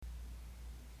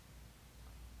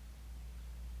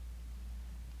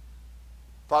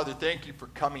Father, thank you for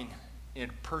coming in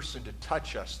person to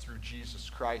touch us through Jesus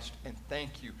Christ, and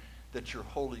thank you that your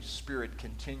Holy Spirit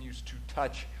continues to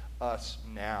touch us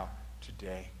now,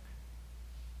 today.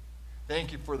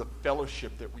 Thank you for the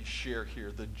fellowship that we share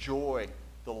here, the joy,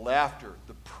 the laughter,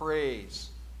 the praise,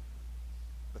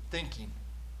 the thinking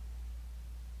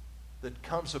that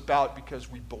comes about because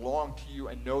we belong to you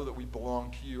and know that we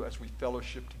belong to you as we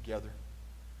fellowship together.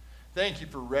 Thank you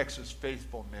for Rex's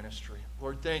faithful ministry.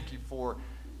 Lord, thank you for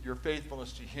your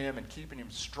faithfulness to him and keeping him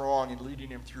strong and leading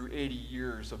him through 80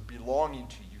 years of belonging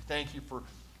to you. Thank you for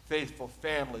faithful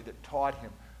family that taught him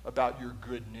about your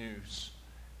good news.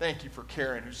 Thank you for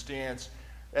Karen, who stands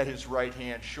at his right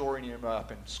hand, shoring him up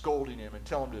and scolding him and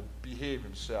telling him to behave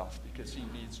himself because he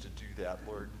needs to do that,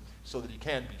 Lord, so that he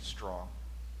can be strong.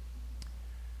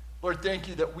 Lord, thank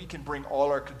you that we can bring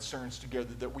all our concerns together,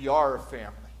 that we are a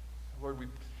family. Lord,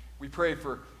 we pray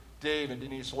for Dave and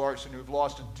Denise Larson, who have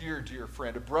lost a dear, dear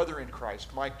friend, a brother in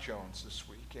Christ, Mike Jones, this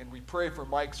week. And we pray for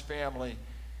Mike's family,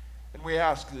 and we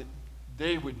ask that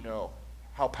they would know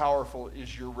how powerful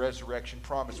is your resurrection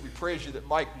promise. We praise you that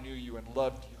Mike knew you and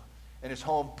loved you and is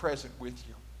home present with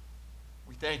you.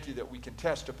 We thank you that we can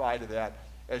testify to that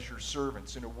as your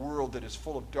servants in a world that is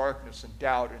full of darkness and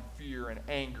doubt and fear and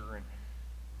anger and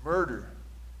murder.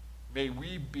 May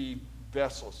we be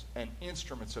vessels and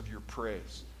instruments of your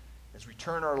praise as we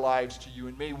turn our lives to you,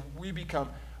 and may we become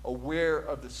aware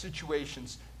of the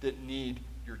situations that need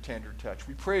your tender touch.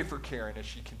 We pray for Karen as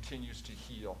she continues to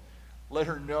heal. Let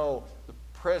her know the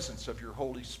presence of your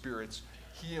Holy Spirit's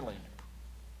healing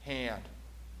hand.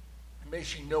 And may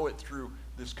she know it through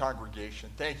this congregation.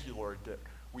 Thank you, Lord, that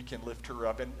we can lift her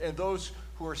up. And those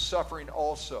who are suffering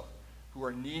also, who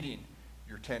are needing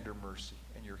your tender mercy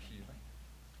and your healing.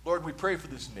 Lord, we pray for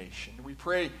this nation. We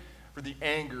pray for the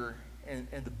anger and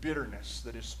the bitterness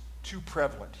that is too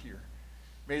prevalent here.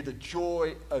 May the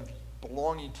joy of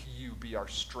belonging to you be our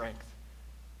strength.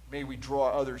 May we draw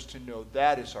others to know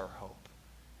that is our hope.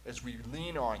 As we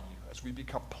lean on you, as we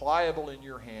become pliable in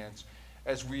your hands,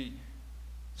 as we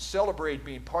celebrate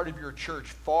being part of your church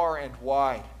far and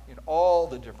wide in all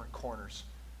the different corners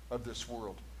of this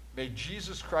world. May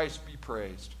Jesus Christ be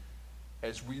praised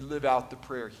as we live out the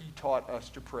prayer he taught us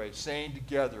to pray, saying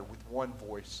together with one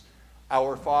voice,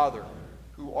 Our Father,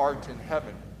 who art in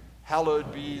heaven,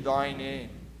 hallowed be thy name.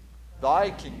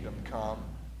 Thy kingdom come,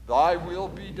 thy will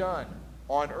be done,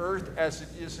 on earth as it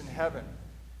is in heaven.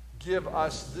 Give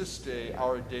us this day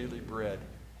our daily bread,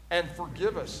 and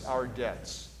forgive us our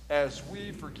debts, as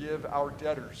we forgive our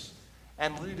debtors.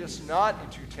 And lead us not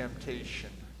into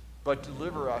temptation, but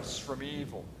deliver us from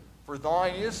evil. For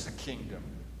thine is the kingdom,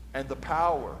 and the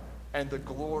power, and the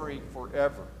glory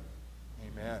forever.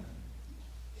 Amen.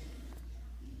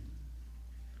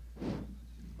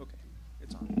 Okay,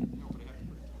 it's on.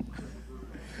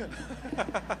 There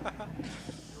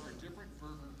are different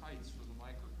fervor heights for the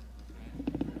microphone, okay?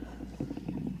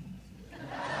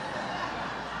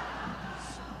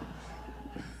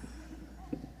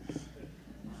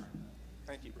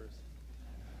 Thank you, Bruce.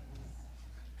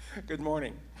 Good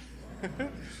morning.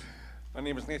 My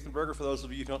name is Nathan Berger. For those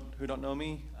of you who don't know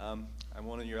me, I'm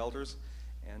one of your elders.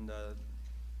 And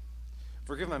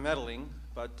forgive my meddling,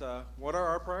 but what are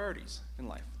our priorities in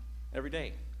life every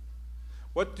day?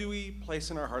 What do we place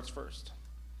in our hearts first?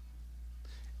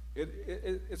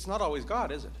 It's not always God,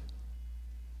 is it?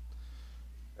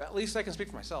 At least I can speak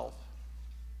for myself.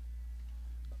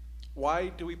 Why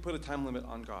do we put a time limit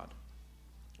on God?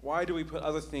 Why do we put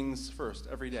other things first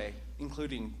every day,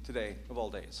 including today of all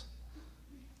days?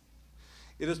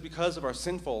 It is because of our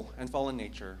sinful and fallen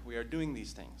nature we are doing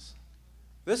these things.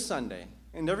 This Sunday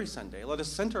and every Sunday, let us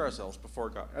center ourselves before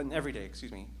God, and every day,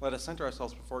 let us center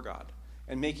ourselves before God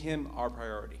and make him our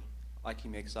priority, like he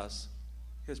makes us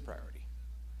his priority.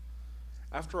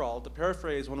 After all, to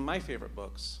paraphrase one of my favorite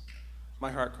books, My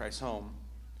Heart Cries Home,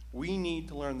 we need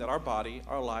to learn that our body,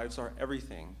 our lives, our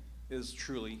everything is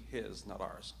truly his, not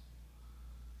ours.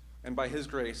 And by his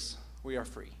grace, we are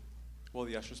free. Will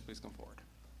the ushers please come forward?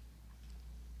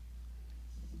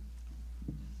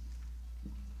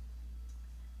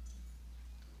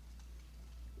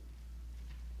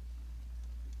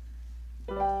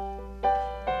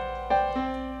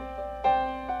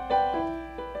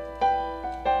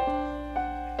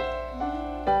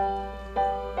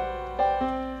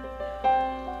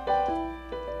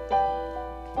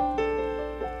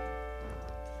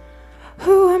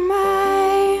 Who am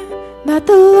I that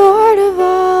the Lord of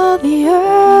all the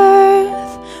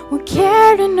earth would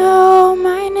care to know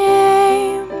my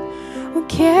name, would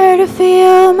care to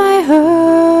feel my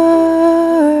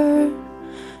hurt?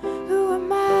 Who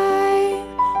am I,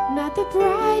 not the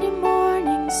bright and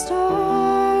morning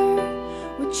star,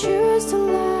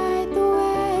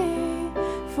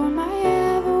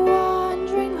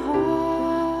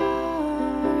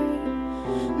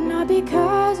 not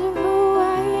because of who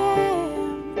I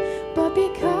am, but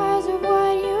because of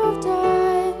what you've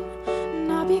done.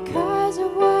 Not because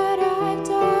of what I've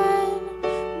done,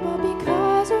 but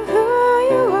because of who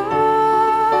you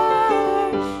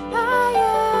are. I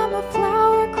am a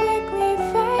flower quickly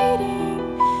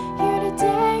fading, here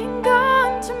today and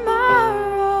gone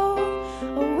tomorrow.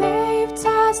 A wave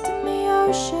tossed in the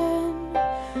ocean,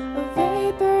 a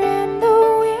vapor in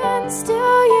the wind.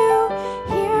 Still you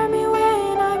hear me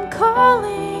when I'm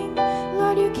calling.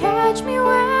 Lord, you catch me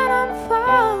when I'm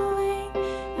falling,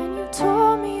 and you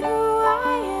told me who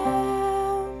I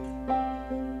am.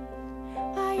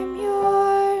 I am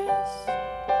yours.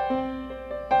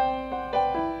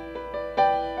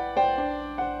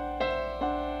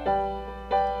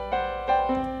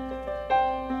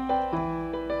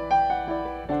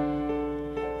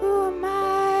 Who am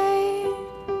I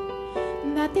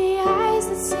that the eyes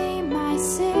that see my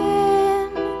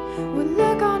sin would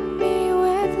look on me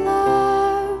with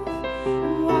love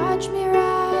and watch me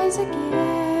rise again?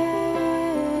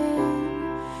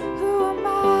 Who am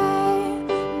I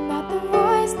that the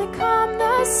voice that calmed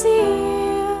the sea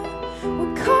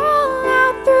would call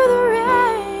out through the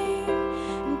rain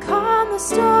and calm the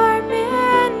storm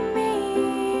in me?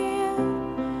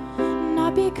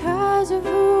 Not because of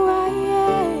who I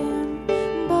am,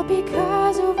 but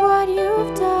because of what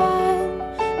you've done.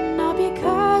 Not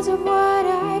because of what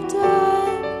I've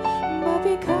done, but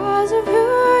because of who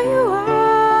you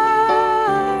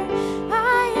are.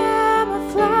 I am a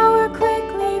flower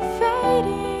quickly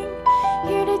fading,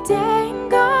 here today and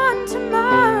gone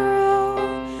tomorrow.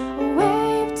 A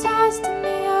wave tossed in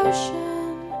the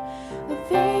ocean, a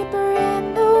vapor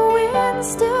in the wind.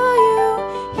 Still you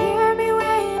hear me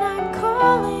when I'm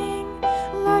calling.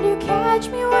 Lord, you catch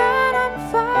me when I'm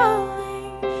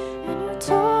falling, and you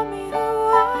told me who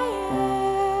I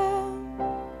am.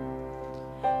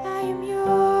 I am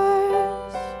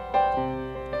yours.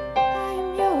 I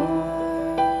am yours.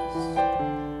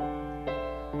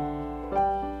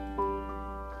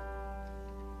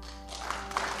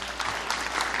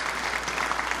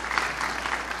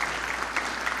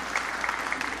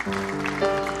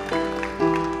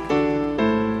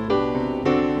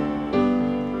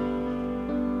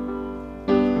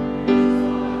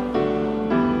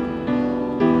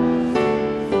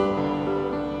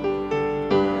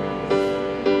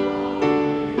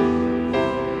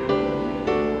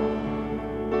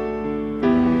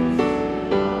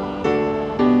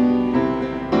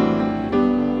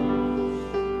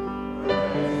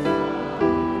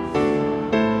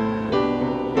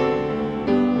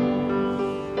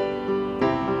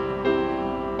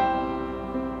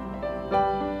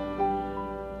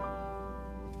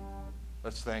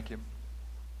 Let's thank him.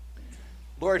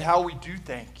 Lord, how we do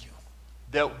thank you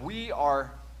that we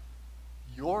are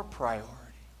your priority.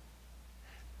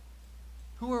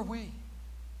 Who are we?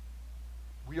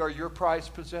 We are your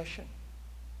prized possession,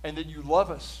 and that you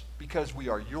love us because we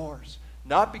are yours,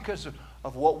 not because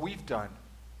of what we've done,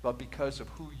 but because of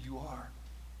who you are.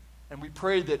 And we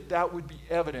pray that that would be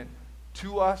evident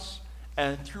to us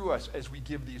and through us as we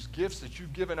give these gifts that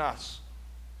you've given us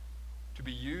to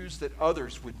be used, that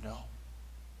others would know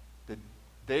that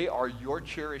they are your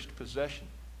cherished possession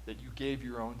that you gave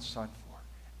your own Son for.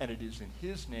 And it is in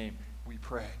his name we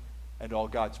pray. And all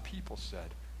God's people said,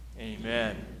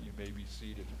 amen. You may be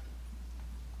seated.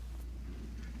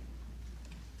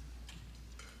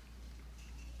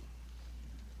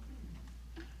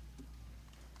 If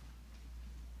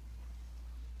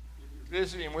you're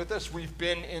visiting with us, we've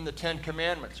been in the Ten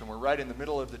Commandments, and we're right in the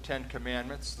middle of the Ten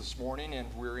Commandments this morning,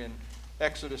 and we're in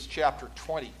Exodus chapter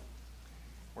 20.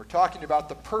 We're talking about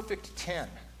the perfect 10,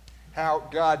 how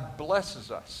God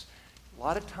blesses us. A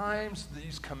lot of times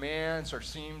these commands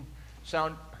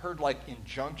sound heard like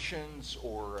injunctions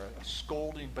or a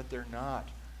scolding, but they're not.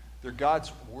 They're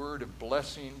God's word of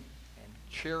blessing and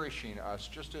cherishing us,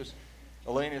 just as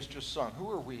Elaine has just sung. Who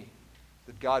are we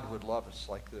that God would love us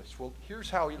like this? Well, here's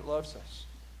how he loves us.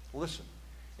 Listen.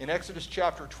 In Exodus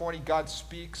chapter 20, God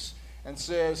speaks and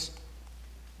says,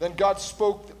 then God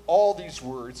spoke all these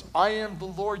words, I am the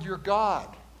Lord your God,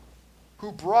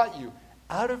 who brought you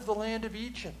out of the land of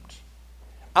Egypt,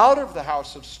 out of the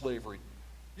house of slavery.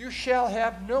 You shall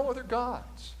have no other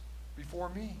gods before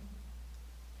me.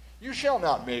 You shall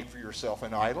not make for yourself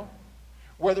an idol,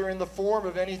 whether in the form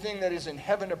of anything that is in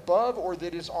heaven above, or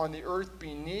that is on the earth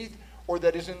beneath, or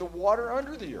that is in the water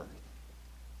under the earth.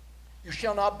 You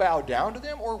shall not bow down to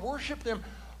them or worship them,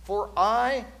 for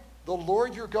I, the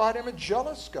Lord your God, am a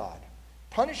jealous God,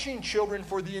 punishing children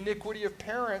for the iniquity of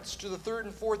parents to the third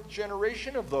and fourth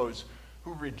generation of those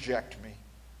who reject me,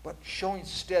 but showing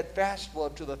steadfast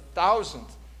love to the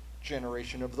 1,000th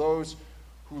generation of those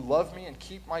who love me and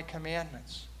keep my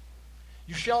commandments.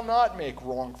 You shall not make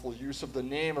wrongful use of the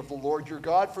name of the Lord your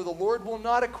God, for the Lord will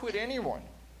not acquit anyone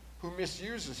who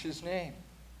misuses his name.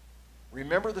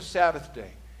 Remember the Sabbath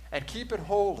day and keep it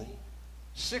holy.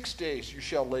 6 days you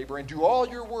shall labor and do all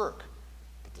your work,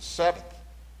 but the seventh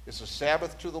is a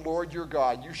Sabbath to the Lord your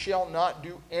God. You shall not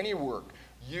do any work.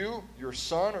 You, your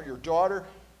son or your daughter,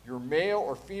 your male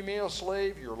or female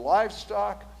slave, your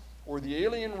livestock, or the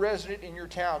alien resident in your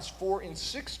towns. For in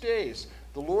 6 days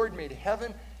the Lord made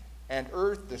heaven and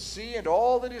earth, the sea, and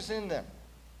all that is in them,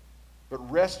 but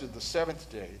rested the seventh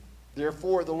day.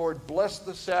 Therefore the Lord blessed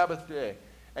the Sabbath day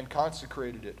and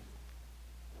consecrated it.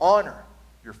 Honor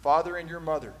your father and your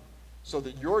mother, so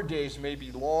that your days may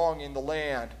be long in the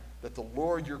land that the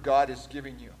Lord your God is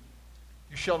giving you.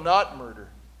 You shall not murder.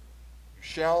 You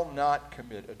shall not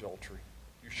commit adultery.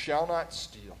 You shall not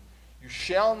steal. You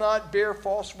shall not bear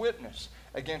false witness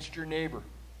against your neighbor.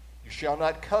 You shall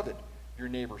not covet your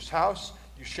neighbor's house.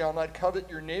 You shall not covet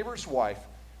your neighbor's wife,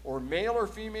 or male or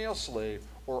female slave,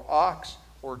 or ox,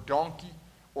 or donkey,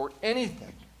 or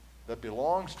anything that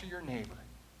belongs to your neighbor.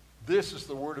 This is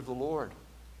the word of the Lord.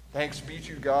 Thanks be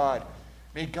to God.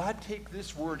 May God take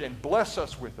this word and bless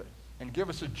us with it and give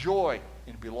us a joy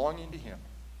in belonging to him.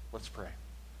 Let's pray.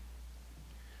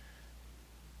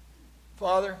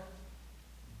 Father,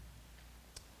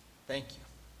 thank you.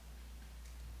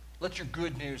 Let your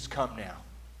good news come now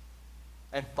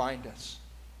and find us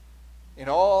in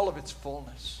all of its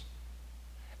fullness,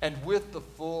 and with the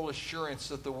full assurance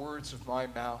that the words of my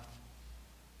mouth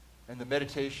and the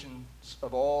meditations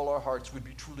of all our hearts would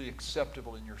be truly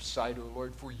acceptable in your sight, O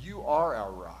Lord, for you are our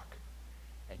rock,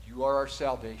 and you are our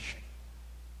salvation.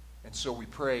 And so we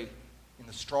pray in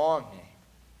the strong name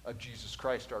of Jesus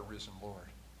Christ, our risen Lord.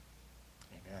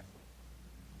 Amen.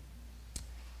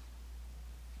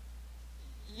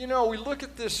 You know, we look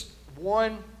at this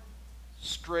one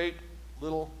straight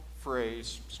little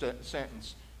phrase,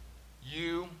 sentence,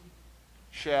 you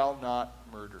shall not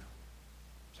murder.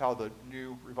 It's how the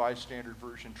New Revised Standard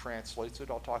Version translates it.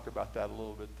 I'll talk about that a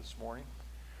little bit this morning.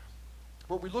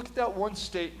 But we look at that one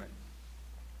statement,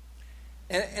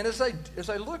 and as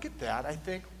I look at that, I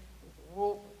think,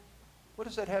 well, what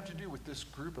does that have to do with this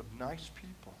group of nice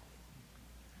people?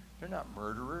 They're not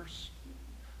murderers.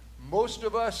 Most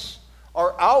of us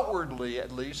are outwardly,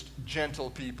 at least,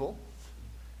 gentle people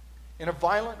in a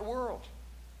violent world.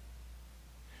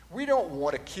 We don't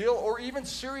want to kill or even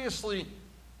seriously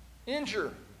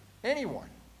injure anyone,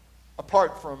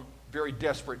 apart from very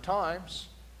desperate times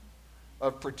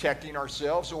of protecting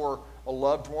ourselves or a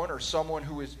loved one or someone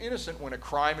who is innocent when a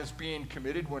crime is being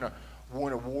committed, when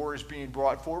a war is being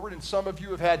brought forward. And some of you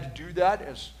have had to do that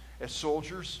as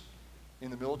soldiers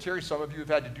in the military. Some of you have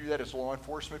had to do that as law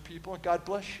enforcement people, and God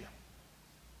bless you.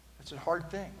 It's a hard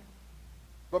thing.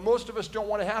 But most of us don't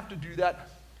want to have to do that.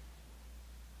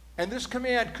 And this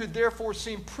command could therefore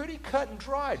seem pretty cut and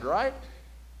dried, right?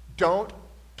 Don't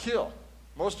kill.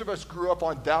 Most of us grew up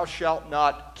on thou shalt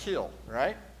not kill,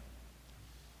 right?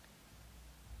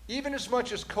 Even as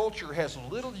much as culture has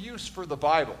little use for the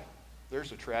Bible,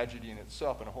 there's a tragedy in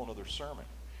itself and a whole other sermon.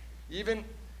 Even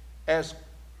as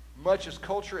much as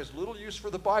culture has little use for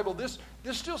the Bible, this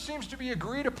still seems to be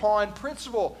agreed upon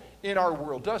principle in our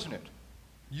world, doesn't it?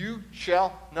 You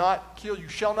shall not kill. You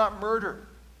shall not murder.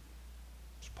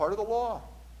 It's part of the law.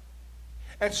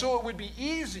 And so it would be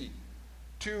easy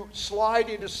to slide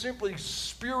into simply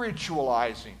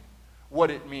spiritualizing what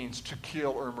it means to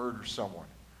kill or murder someone.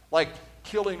 Like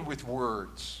killing with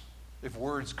words. If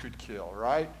words could kill,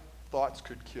 right? Thoughts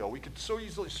could kill. We could so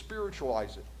easily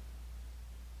spiritualize it.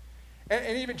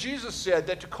 And even Jesus said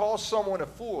that to call someone a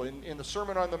fool in the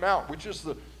Sermon on the Mount, which is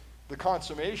the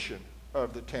consummation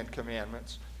of the Ten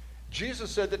Commandments, Jesus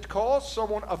said that to call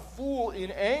someone a fool in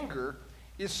anger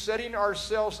is setting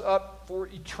ourselves up for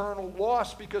eternal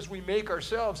loss because we make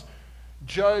ourselves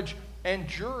judge and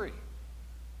jury.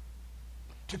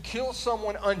 To kill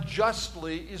someone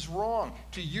unjustly is wrong.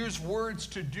 To use words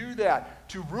to do that,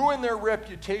 to ruin their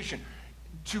reputation.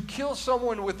 To kill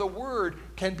someone with a word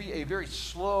can be a very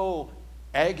slow,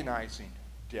 agonizing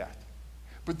death.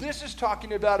 But this is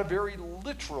talking about a very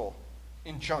literal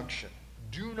injunction.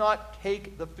 Do not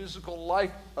take the physical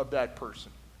life of that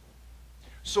person.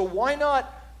 So why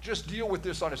not just deal with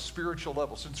this on a spiritual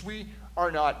level, since we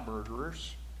are not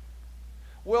murderers?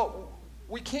 Well,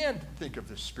 we can think of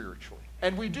this spiritually.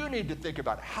 And we do need to think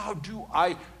about, how do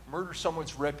I murder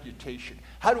someone's reputation?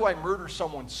 How do I murder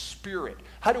someone's spirit?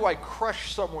 How do I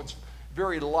crush someone's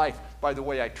very life by the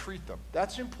way I treat them?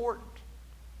 That's important.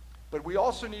 But we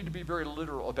also need to be very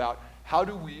literal about, how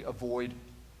do we avoid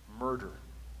murder?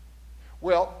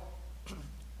 Well,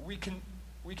 we can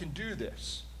do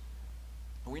this.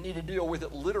 We need to deal with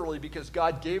it literally because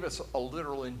God gave us a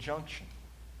literal injunction.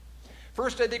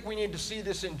 First, I think we need to see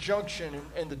this injunction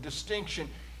and the distinction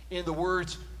in the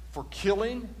words for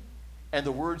killing and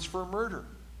the words for murder.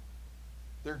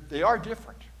 They are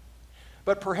different.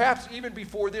 But perhaps even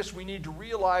before this, we need to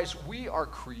realize we are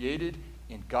created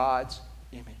in God's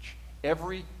image.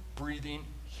 Every breathing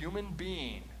human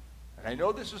being. And I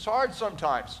know this is hard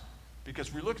sometimes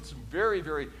because we look at some very,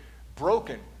 very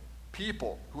broken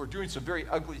people who are doing some very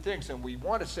ugly things, and we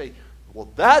want to say, well,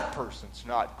 that person's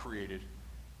not created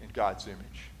in God's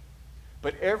image.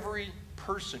 But every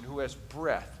person who has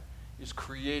breath is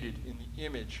created in the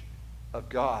image of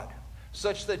God,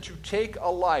 such that to take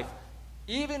a life,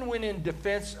 even when in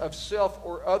defense of self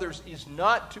or others, is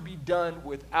not to be done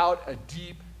without a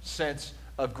deep sense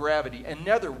of gravity, and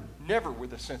never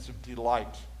with a sense of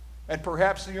delight. And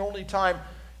perhaps the only time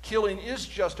killing is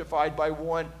justified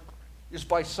is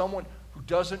by someone who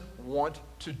doesn't want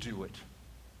to do it,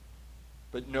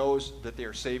 but knows that they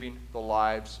are saving the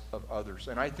lives of others.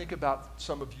 And I think about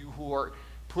some of you who are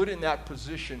put in that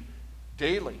position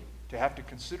daily to have to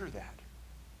consider that.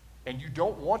 And you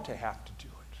don't want to have to do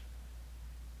it,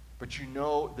 but you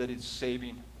know that it's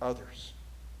saving others.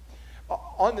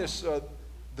 On this,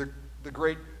 the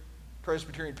great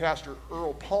Presbyterian pastor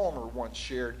Earl Palmer once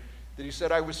shared that he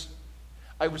said, I was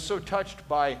so touched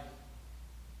by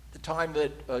the time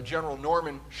that General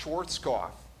Norman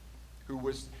Schwarzkopf, who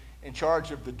was in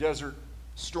charge of the Desert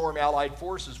Storm Allied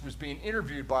Forces, was being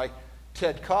interviewed by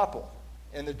Ted Koppel.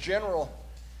 And the general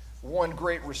won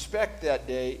great respect that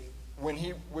day when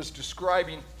he was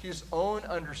describing his own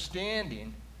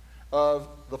understanding of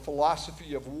the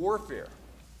philosophy of warfare.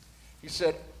 He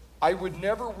said, I would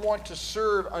never want to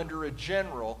serve under a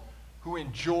general who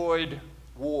enjoyed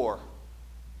war.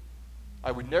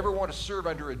 I would never want to serve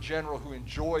under a general who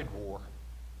enjoyed war.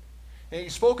 And he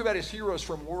spoke about his heroes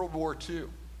from World War II.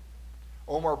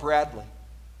 Omar Bradley,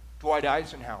 Dwight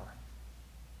Eisenhower,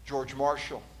 George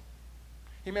Marshall.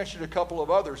 He mentioned a couple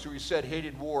of others who he said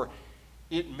hated war.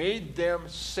 It made them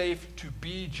safe to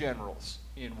be generals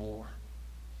in war.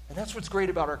 And that's what's great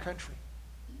about our country.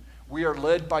 We are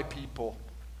led by people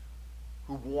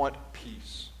who want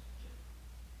peace.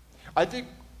 I think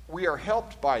we are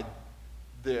helped by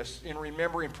this in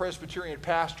remembering Presbyterian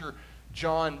pastor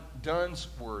John Dunn's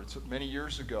words many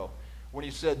years ago when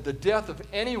he said, the death of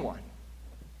anyone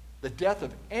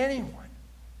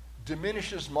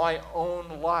diminishes my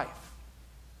own life.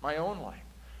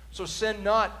 So send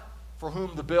not for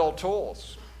whom the bell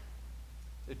tolls.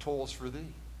 It tolls for thee.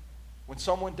 When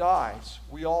someone dies,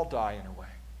 we all die in a way.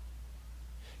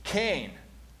 Cain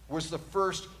was the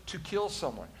first to kill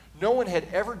someone. No one had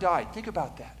ever died. Think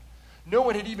about that. No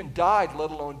one had even died,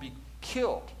 let alone be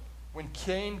killed, when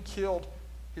Cain killed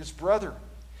his brother.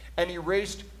 And he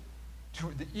raced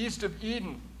to the east of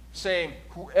Eden, saying,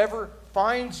 whoever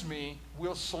finds me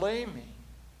will slay me.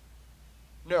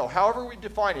 No, however we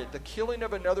define it, the killing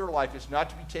of another life is not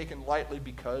to be taken lightly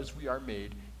because we are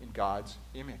made in God's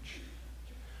image.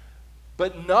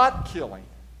 But not killing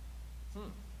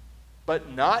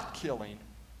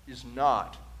is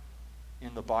not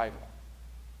in the Bible.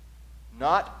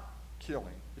 Not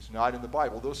killing is not in the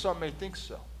Bible, though some may think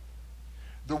so.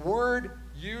 The word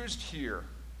used here,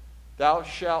 thou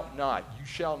shalt not, you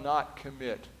shall not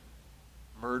commit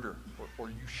murder, or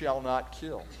you shall not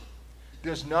kill,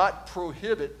 does not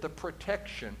prohibit the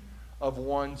protection of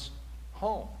one's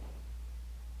home.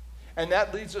 And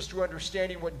that leads us to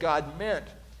understanding what God meant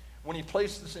when he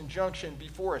placed this injunction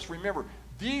before us. Remember,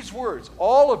 these words,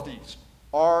 all of these,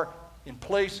 are in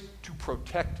place to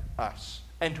protect us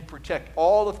and to protect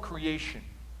all of creation.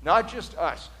 Not just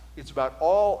us. It's about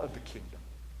all of the kingdom.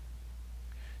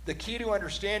 The key to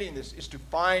understanding this is to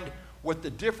find what the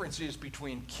difference is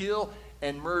between kill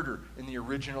and murder in the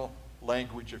original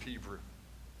language of Hebrew.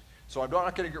 So I'm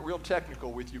not going to get real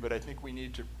technical with you, but I think we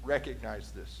need to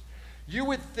recognize this. You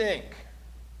would think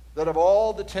that of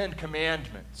all the 10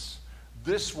 commandments,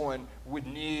 this one would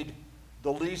need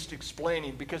the least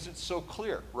explaining because it's so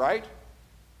clear, right?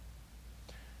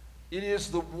 It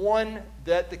is the one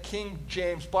that the King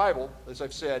James Bible, as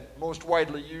I've said, most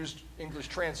widely used English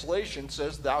translation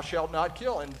says, thou shalt not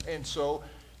kill. And so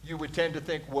you would tend to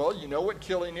think, well, you know what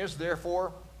killing is,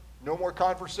 therefore no more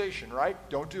conversation, right?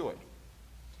 Don't do it.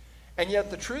 And yet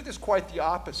the truth is quite the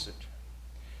opposite,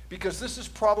 because this is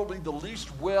probably the least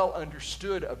well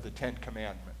understood of the 10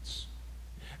 commandments.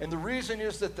 And the reason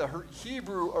is that the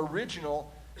Hebrew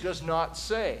original does not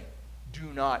say, do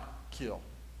not kill.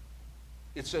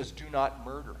 It says, do not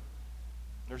murder.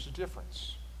 There's a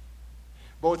difference.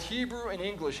 Both Hebrew and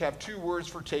English have two words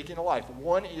for taking a life.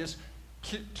 One is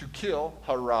to kill,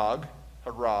 harag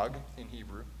in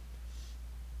Hebrew.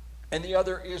 And the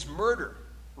other is murder,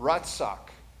 ratzak.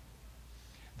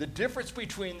 The difference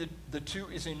between the two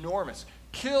is enormous.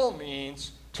 Kill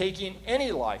means taking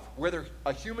any life, whether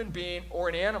a human being or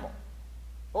an animal.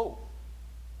 Oh,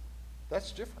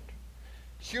 that's different.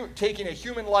 Taking a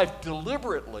human life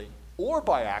deliberately or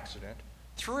by accident.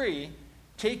 3,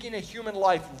 taking a human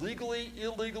life legally,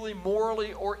 illegally,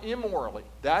 morally, or immorally.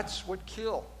 That's what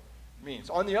kill means.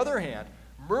 On the other hand,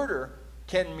 murder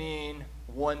can mean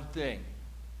one thing: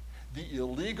 the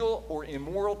illegal or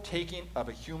immoral taking of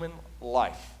a human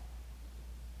life.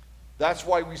 That's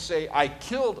why we say, I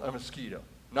killed a mosquito,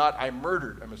 not I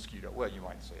murdered a mosquito. Well, you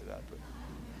might say that, but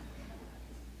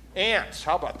ants,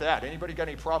 how about that? Anybody got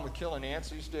any problem with killing ants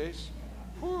these days?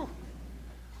 Whew.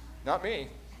 Not me.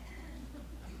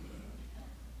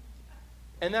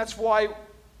 And that's why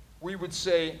we would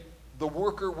say the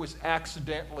worker was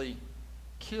accidentally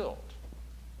killed,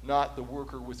 not the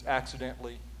worker was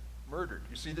accidentally murdered.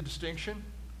 You see the distinction?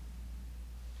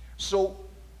 So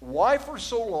why for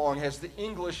so long has the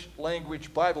English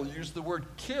language Bible used the word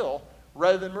kill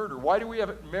rather than murder? Why do we have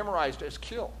it memorized as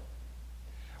kill?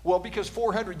 Well, because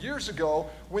 400 years ago,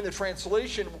 when the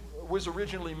translation was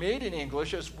originally made in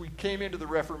English, as we came into the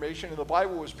Reformation and the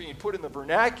Bible was being put in the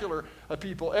vernacular of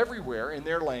people everywhere in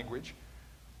their language,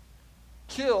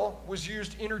 kill was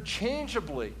used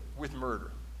interchangeably with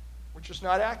murder, which is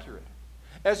not accurate.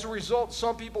 As a result,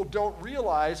 some people don't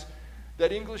realize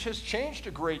that English has changed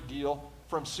a great deal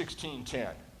from 1610.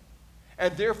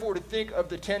 And therefore, to think of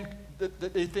the Ten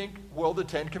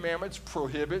Commandments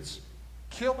prohibits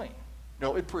killing.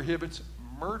 No, it prohibits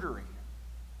murdering.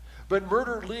 But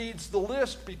murder leads the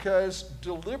list because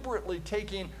deliberately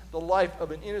taking the life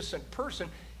of an innocent person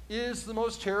is the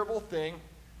most terrible thing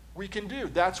we can do.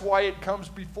 That's why it comes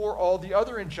before all the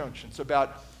other injunctions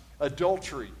about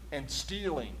adultery and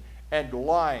stealing and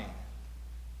lying.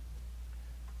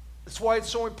 That's why it's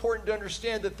so important to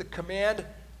understand that the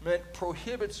commandment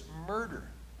prohibits murder,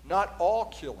 not all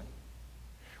killing.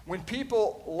 When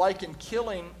people liken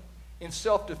killing in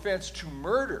self-defense to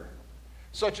murder,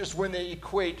 such as when they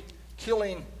equate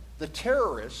killing the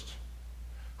terrorist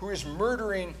who is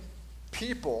murdering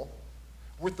people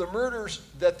with the murders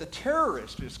that the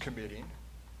terrorist is committing,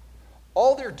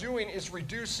 all they're doing is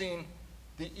reducing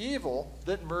the evil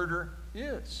that murder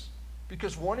is.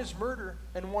 Because one is murder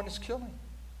and one is killing.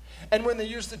 And when they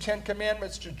use the Ten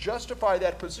Commandments to justify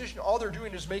that position, all they're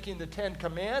doing is making the Ten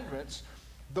Commandments,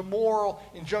 the moral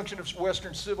injunction of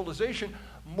Western civilization,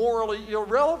 morally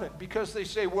irrelevant, because they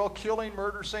say, well, killing,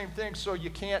 murder, same thing, so you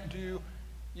can't do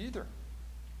either.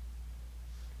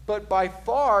 But by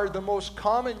far the most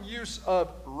common use of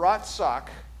ratzak,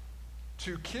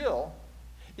 to kill,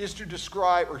 is to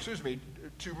describe,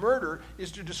 to murder,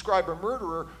 is to describe a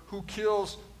murderer who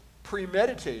kills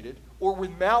premeditated or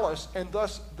with malice, and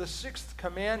thus the sixth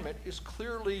commandment is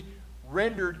clearly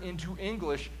rendered into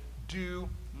English, do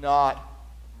not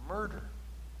murder.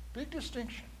 Big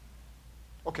distinction.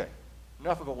 Okay,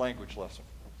 enough of a language lesson.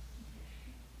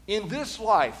 In this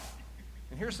life,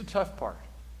 and here's the tough part.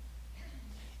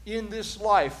 In this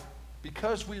life,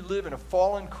 because we live in a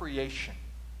fallen creation,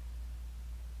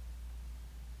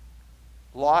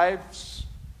 lives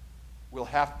will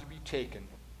have to be taken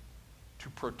to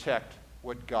protect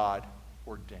what God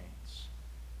ordains.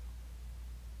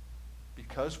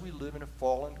 Because we live in a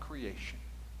fallen creation,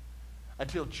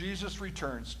 until Jesus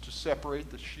returns to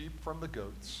separate the sheep from the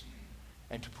goats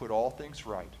and to put all things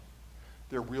right,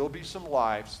 there will be some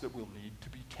lives that will need to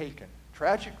be taken,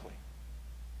 tragically,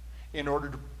 in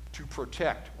order to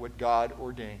protect what God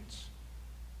ordains.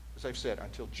 As I've said,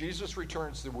 until Jesus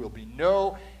returns, there will be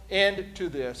no end to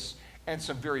this, and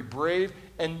some very brave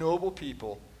and noble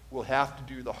people will have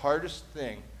to do the hardest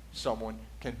thing someone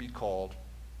can be called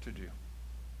to do.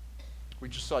 We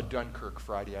just saw Dunkirk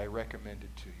Friday. I recommend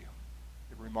it to you.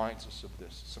 It reminds us of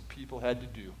this. Some people had to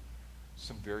do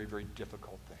some very, very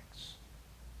difficult things.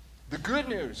 The good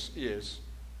news is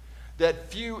that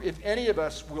few, if any of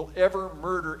us, will ever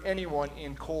murder anyone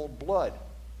in cold blood.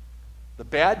 The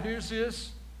bad news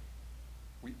is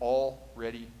we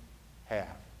already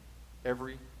have.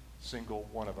 Every single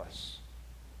one of us.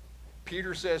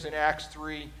 Peter says in Acts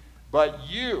 3, but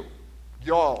you,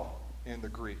 y'all in the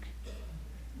Greek,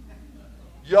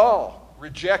 y'all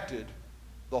rejected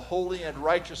the holy and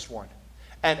righteous one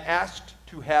and asked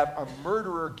to have a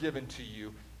murderer given to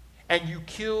you, and you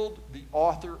killed the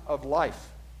author of life,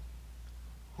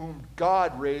 whom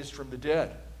God raised from the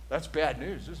dead. That's bad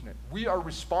news, isn't it? We are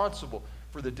responsible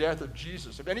for the death of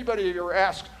Jesus. If anybody ever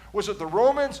asks, was it the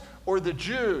Romans or the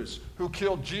Jews who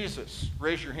killed Jesus?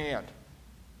 Raise your hand.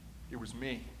 It was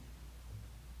me.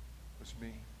 It was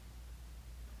me.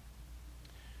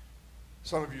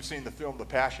 Some of you have seen the film The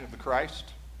Passion of the Christ.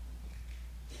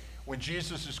 When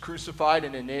Jesus is crucified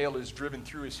and a nail is driven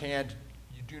through his hand,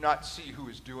 you do not see who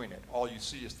is doing it. All you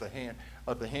see is the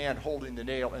hand holding the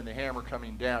nail and the hammer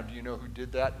coming down. Do you know who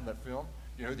did that in that film?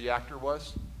 Do you know who the actor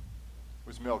was? It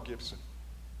was Mel Gibson.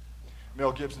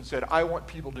 Mel Gibson said, I want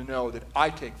people to know that I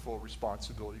take full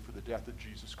responsibility for the death of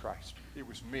Jesus Christ. It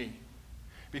was me.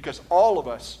 Because all of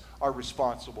us are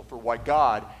responsible for why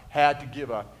God had to give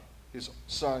up his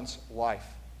son's life.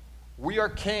 We are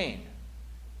Cain.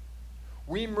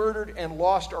 We murdered and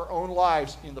lost our own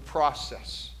lives in the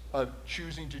process of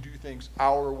choosing to do things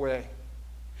our way.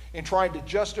 In trying to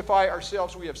justify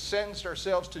ourselves, we have sentenced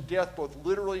ourselves to death both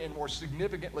literally and more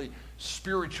significantly,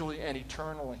 spiritually and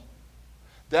eternally.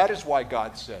 That is why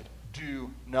God said,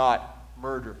 do not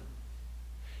murder.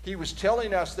 He was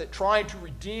telling us that trying to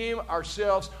redeem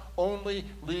ourselves only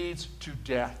leads to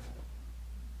death.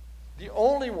 The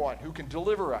only one who can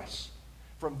deliver us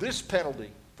from this penalty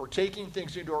for taking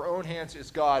things into our own hands is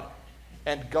God.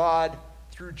 And God,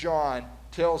 through John,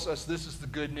 tells us this is the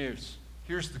good news.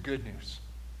 Here's the good news.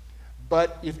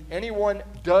 But if anyone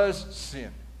does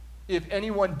sin, if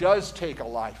anyone does take a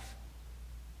life,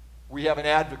 we have an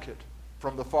advocate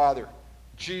from the Father,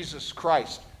 Jesus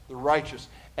Christ, the righteous,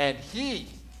 and he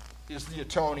is the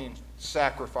atoning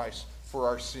sacrifice for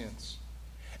our sins.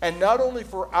 And not only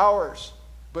for ours,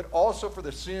 but also for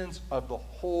the sins of the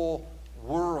whole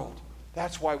world.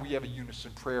 That's why we have a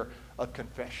unison prayer of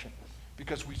confession.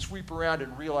 Because we sweep around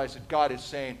and realize that God is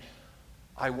saying,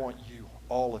 I want you,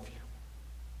 all of you.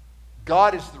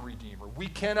 God is the Redeemer. We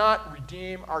cannot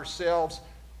redeem ourselves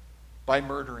by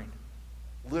murdering,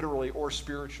 literally or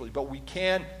spiritually, but we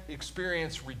can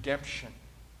experience redemption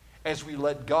as we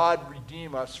let God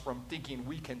redeem us from thinking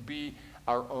we can be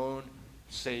our own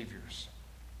saviors.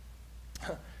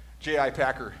 J.I.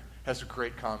 Packer has a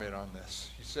great comment on this.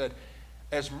 He said,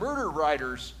 as murder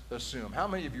writers assume, how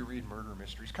many of you read murder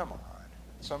mysteries? Come on.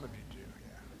 Some of you do,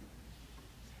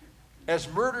 yeah.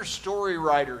 As murder story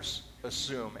writers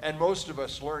assume, and most of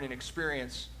us learn and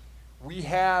experience, we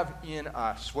have in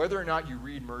us, whether or not you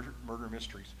read murder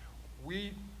mysteries,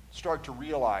 we start to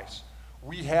realize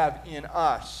we have in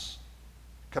us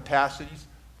capacities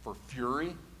for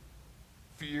fury,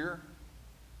 fear,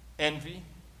 envy,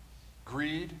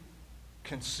 greed,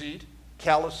 conceit,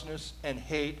 callousness, and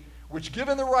hate, which,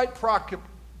 given the right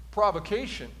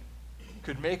provocation,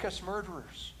 could make us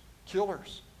murderers,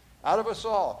 killers, out of us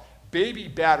all, baby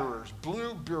batterers,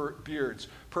 bluebeards,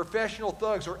 professional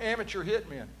thugs, or amateur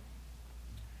hitmen.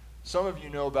 Some of you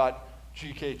know about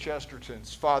G.K.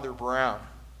 Chesterton's Father Brown,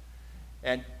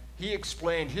 and he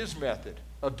explained his method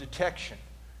of detection.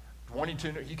 Wanting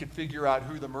to know, he could figure out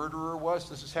who the murderer was.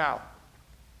 This is how.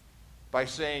 By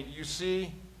saying, you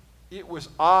see, it was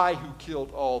I who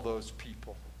killed all those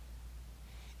people.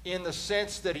 In the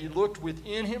sense that he looked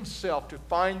within himself to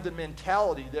find the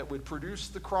mentality that would produce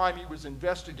the crime he was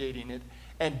investigating it,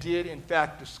 and did in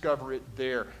fact discover it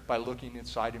there by looking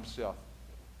inside himself.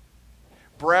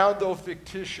 Brown, though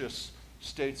fictitious,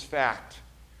 states fact.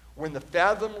 When the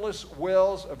fathomless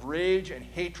wells of rage and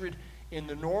hatred in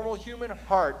the normal human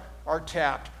heart are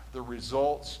tapped, the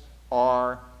results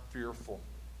are fearful.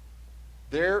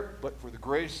 There, but for the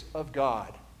grace of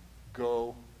God,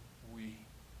 go we.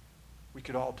 We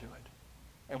could all do it,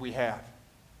 and we have.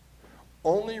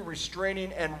 Only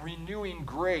restraining and renewing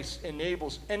grace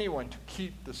enables anyone to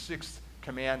keep the sixth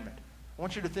commandment. I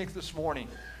want you to think this morning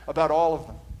about all of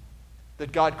them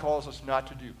that God calls us not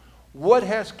to do. What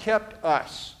has kept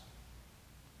us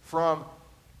from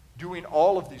doing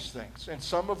all of these things? And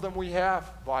some of them we have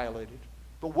violated.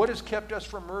 But what has kept us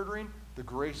from murdering? The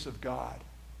grace of God.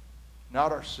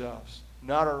 Not ourselves,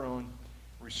 not our own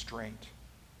restraint.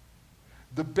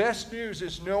 The best news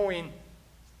is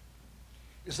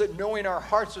that knowing our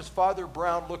hearts as Father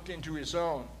Brown looked into his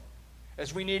own,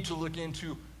 as we need to look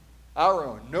into our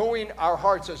own. Knowing our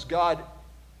hearts as God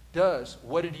does,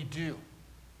 what did he do?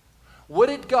 What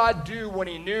did God do when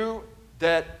he knew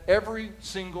that every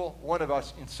single one of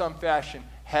us in some fashion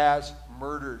has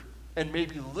murdered, and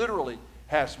maybe literally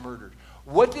has murdered?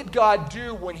 What did God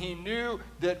do when he knew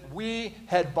that we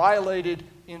had violated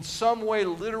in some way,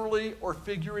 literally or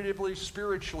figuratively,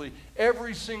 spiritually,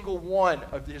 every single one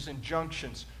of his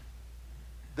injunctions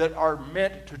that are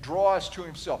meant to draw us to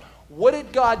himself? What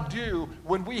did God do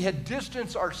when we had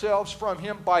distanced ourselves from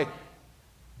him by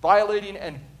violating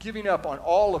and giving up on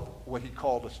all of what he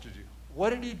called us to do? What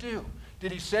did he do?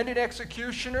 Did he send an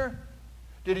executioner?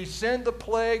 Did he send the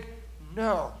plague?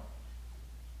 No.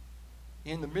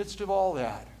 In the midst of all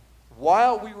that,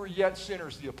 while we were yet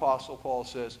sinners, the Apostle Paul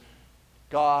says,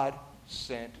 God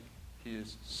sent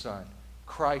his Son.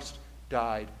 Christ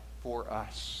died for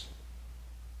us.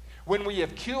 When we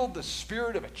have killed the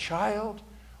spirit of a child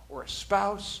or a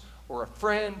spouse or a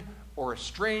friend or a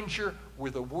stranger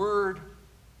with a word,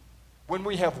 when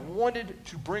we have wanted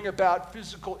to bring about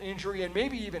physical injury and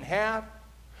maybe even have,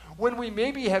 when we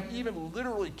maybe have even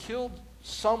literally killed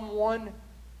someone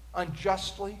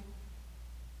unjustly,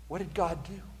 what did God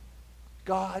do?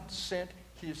 God sent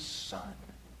his Son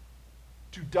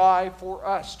to die for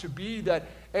us, to be that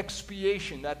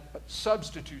expiation, that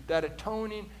substitute, that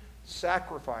atoning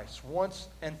sacrifice once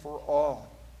and for all.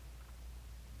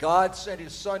 God sent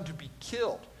his Son to be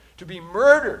killed, to be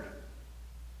murdered,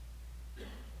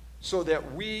 so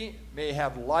that we may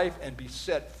have life and be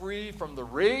set free from the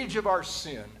rage of our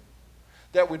sin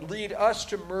that would lead us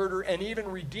to murder and even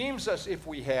redeems us if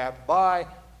we have by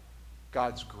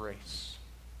God's grace.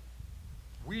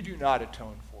 We do not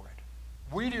atone for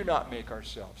it. We do not make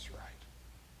ourselves right.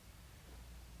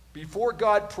 Before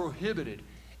God prohibited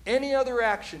any other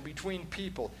action between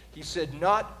people, he said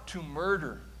not to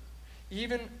murder,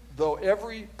 even though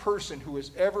every person who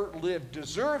has ever lived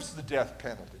deserves the death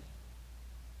penalty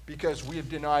because we have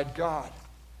denied God.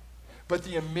 But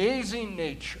the amazing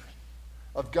nature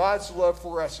of God's love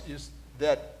for us is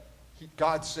that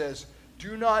God says,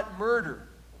 do not murder,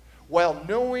 while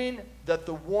knowing that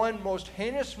the one most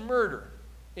heinous murder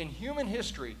in human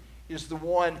history is the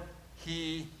one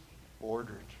he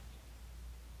ordered.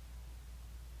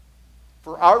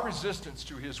 For our resistance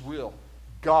to his will,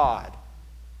 God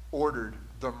ordered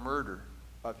the murder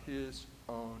of his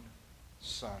own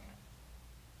Son.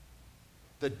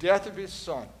 The death of his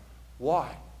Son.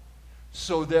 Why?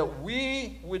 So that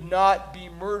we would not be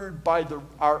murdered by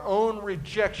our own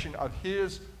rejection of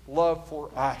his love for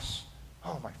us.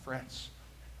 Oh, my friends,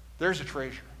 there's a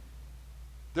treasure.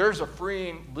 There's a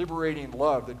freeing, liberating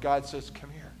love that God says,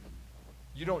 come here.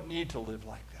 You don't need to live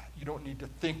like that. You don't need to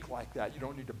think like that. You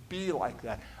don't need to be like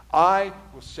that. I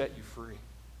will set you free.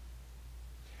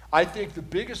 I think the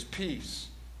biggest piece,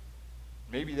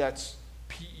 maybe that's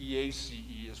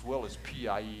P-E-A-C-E as well as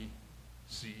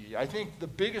P-I-E-C-E. I think the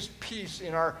biggest piece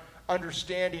in our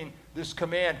understanding this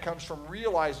command comes from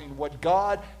realizing what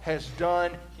God has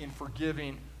done in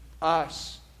forgiving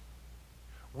us.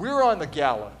 We're on the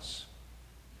gallows.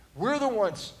 We're the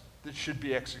ones that should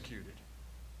be executed.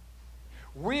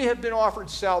 We have been offered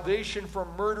salvation from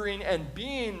murdering and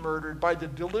being murdered by the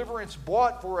deliverance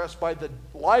bought for us by the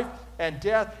life and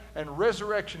death and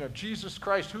resurrection of Jesus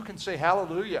Christ. Who can say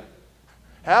hallelujah?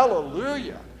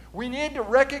 Hallelujah. We need to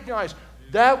recognize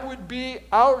that would be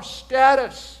our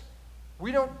status.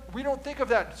 We don't think of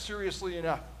that seriously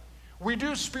enough. We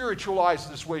do spiritualize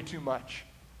this way too much.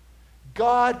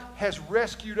 God has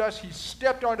rescued us. He's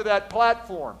stepped onto that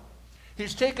platform.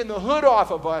 He's taken the hood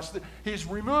off of us. He's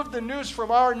removed the noose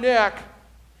from our neck.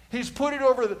 He's put it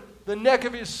over the neck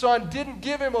of his Son, didn't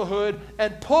give him a hood,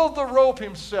 and pulled the rope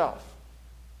himself.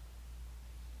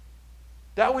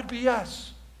 That would be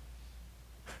us.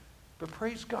 But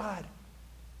praise God.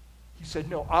 He said,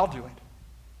 no, I'll do it.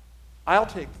 I'll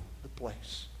take the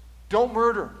place. Don't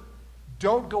murder.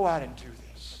 Don't go out and do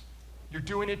this. You're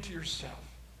doing it to yourself.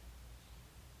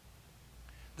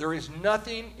 There is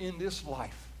nothing in this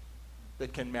life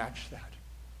that can match that.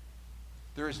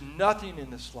 There is nothing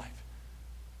in this life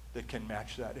that can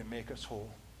match that and make us whole.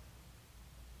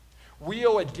 We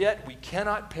owe a debt we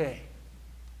cannot pay.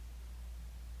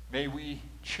 May we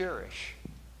cherish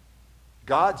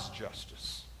God's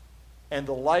justice and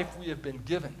the life we have been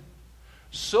given,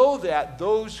 so that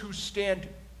those who stand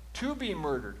to be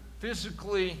murdered,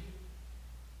 physically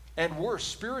and worse,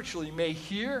 spiritually, may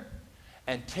hear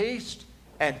and taste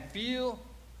and feel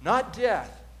not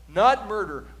death, not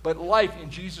murder, but life in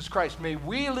Jesus Christ. May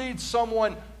we lead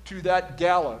someone to that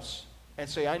gallows and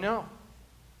say, I know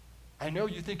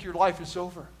you think your life is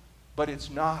over, but it's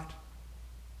not.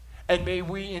 And may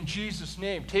we, in Jesus'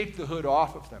 name, take the hood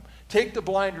off of them, take the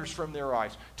blinders from their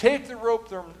eyes, take the rope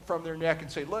from their neck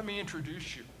and say, let me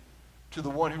introduce you to the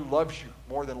one who loves you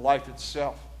more than life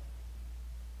itself.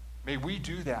 May we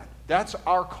do that. That's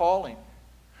our calling.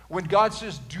 When God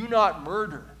says, do not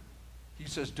murder, he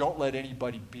says, don't let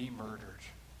anybody be murdered.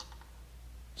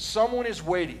 Someone is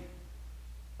waiting,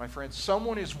 my friends,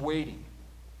 someone is waiting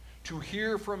to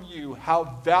hear from you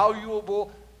how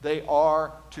valuable they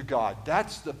are to God.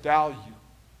 That's the value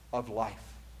of life.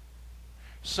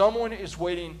 Someone is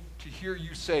waiting to hear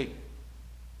you say,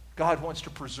 God wants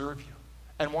to preserve you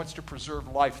and wants to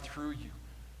preserve life through you.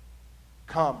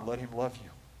 Come, let him love you.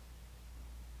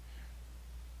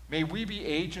 May we be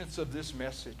agents of this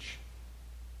message.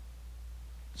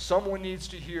 Someone needs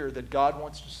to hear that God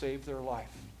wants to save their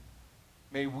life.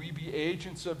 May we be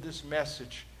agents of this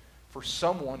message for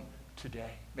someone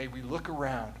today. May we look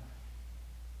around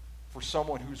for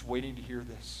someone who's waiting to hear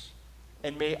this.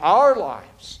 And may our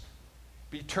lives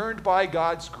be turned by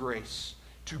God's grace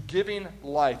to giving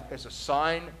life as a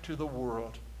sign to the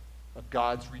world of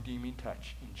God's redeeming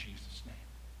touch in Jesus' name.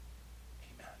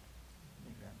 Amen.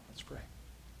 Amen. Let's pray.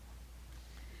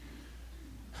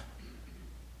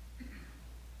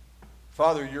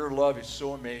 Father, your love is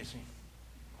so amazing,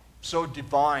 so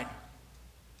divine,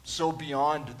 so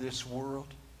beyond this world,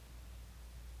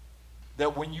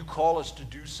 that when you call us to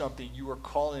do something, you are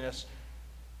calling us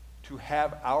to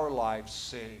have our lives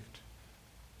saved.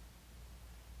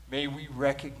 May we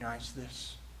recognize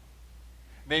this.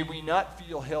 May we not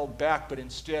feel held back, but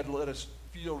instead let us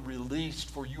feel released,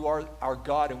 for you are our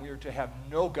God, and we are to have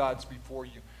no gods before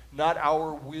you, not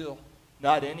our will,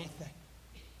 not anything.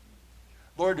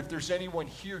 Lord, if there's anyone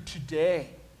here today,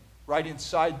 right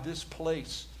inside this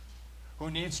place, who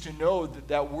needs to know that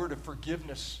that word of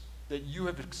forgiveness that you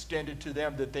have extended to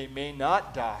them, that they may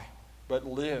not die, but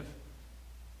live,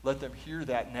 let them hear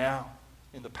that now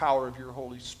in the power of your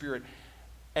Holy Spirit.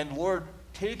 And Lord,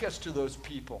 take us to those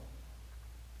people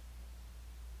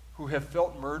who have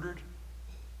felt murdered,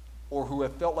 or who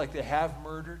have felt like they have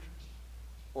murdered,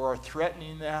 or are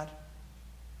threatening that.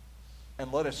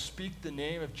 And let us speak the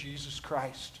name of Jesus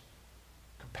Christ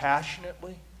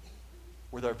compassionately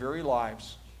with our very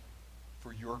lives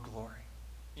for your glory.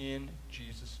 In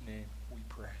Jesus' name we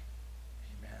pray.